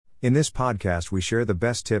In this podcast, we share the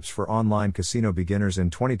best tips for online casino beginners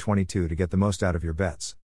in 2022 to get the most out of your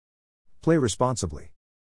bets. Play responsibly.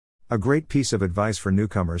 A great piece of advice for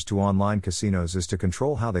newcomers to online casinos is to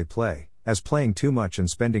control how they play, as playing too much and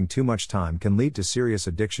spending too much time can lead to serious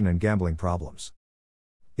addiction and gambling problems.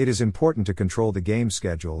 It is important to control the game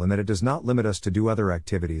schedule and that it does not limit us to do other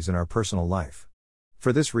activities in our personal life.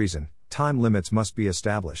 For this reason, time limits must be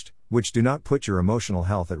established, which do not put your emotional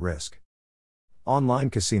health at risk. Online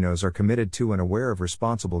casinos are committed to and aware of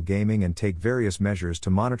responsible gaming and take various measures to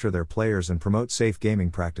monitor their players and promote safe gaming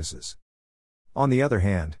practices. On the other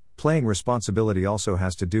hand, playing responsibility also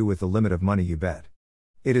has to do with the limit of money you bet.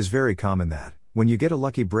 It is very common that, when you get a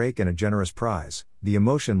lucky break and a generous prize, the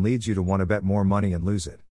emotion leads you to want to bet more money and lose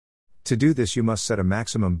it. To do this, you must set a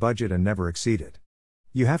maximum budget and never exceed it.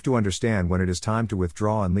 You have to understand when it is time to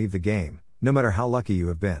withdraw and leave the game, no matter how lucky you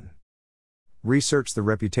have been. Research the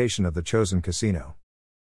reputation of the chosen casino.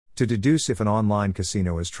 To deduce if an online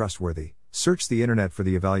casino is trustworthy, search the internet for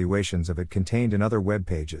the evaluations of it contained in other web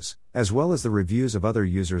pages, as well as the reviews of other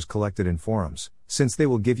users collected in forums, since they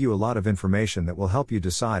will give you a lot of information that will help you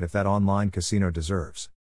decide if that online casino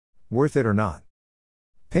deserves worth it or not.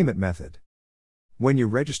 Payment method. When you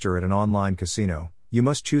register at an online casino, you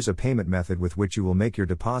must choose a payment method with which you will make your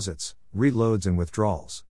deposits, reloads and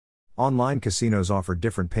withdrawals. Online casinos offer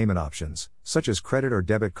different payment options, such as credit or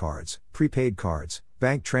debit cards, prepaid cards,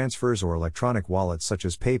 bank transfers or electronic wallets such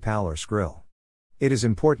as PayPal or Skrill. It is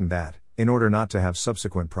important that, in order not to have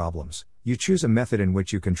subsequent problems, you choose a method in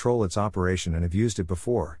which you control its operation and have used it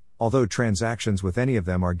before, although transactions with any of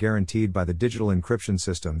them are guaranteed by the digital encryption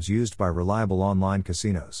systems used by reliable online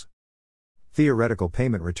casinos. Theoretical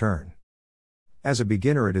payment return. As a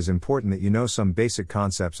beginner, it is important that you know some basic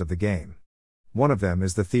concepts of the game. One of them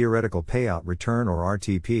is the theoretical payout return or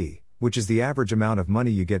RTP, which is the average amount of money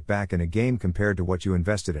you get back in a game compared to what you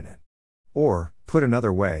invested in it. Or, put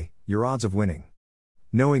another way, your odds of winning.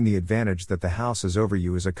 Knowing the advantage that the house is over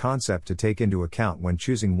you is a concept to take into account when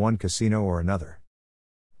choosing one casino or another.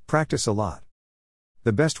 Practice a lot.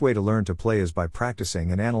 The best way to learn to play is by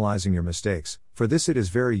practicing and analyzing your mistakes. For this, it is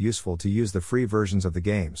very useful to use the free versions of the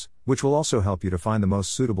games, which will also help you to find the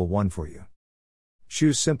most suitable one for you.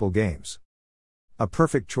 Choose simple games. A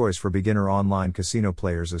perfect choice for beginner online casino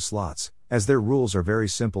players is slots, as their rules are very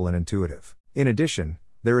simple and intuitive. In addition,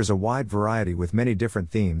 there is a wide variety with many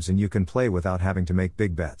different themes and you can play without having to make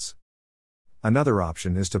big bets. Another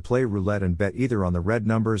option is to play roulette and bet either on the red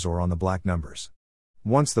numbers or on the black numbers.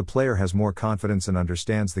 Once the player has more confidence and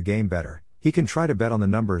understands the game better, he can try to bet on the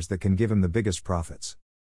numbers that can give him the biggest profits.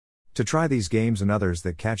 To try these games and others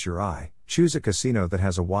that catch your eye, choose a casino that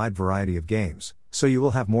has a wide variety of games, so you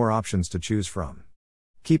will have more options to choose from.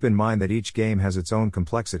 Keep in mind that each game has its own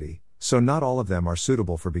complexity, so not all of them are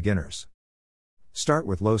suitable for beginners. Start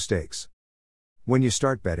with low stakes. When you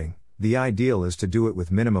start betting, the ideal is to do it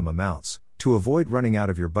with minimum amounts, to avoid running out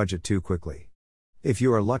of your budget too quickly. If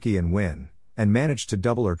you are lucky and win, and manage to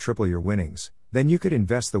double or triple your winnings, then you could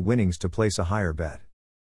invest the winnings to place a higher bet.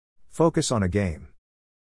 Focus on a game.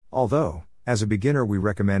 Although, as a beginner, we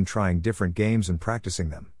recommend trying different games and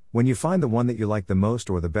practicing them, when you find the one that you like the most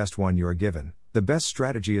or the best one you are given, the best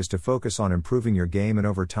strategy is to focus on improving your game, and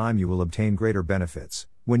over time you will obtain greater benefits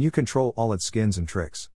when you control all its skins and tricks.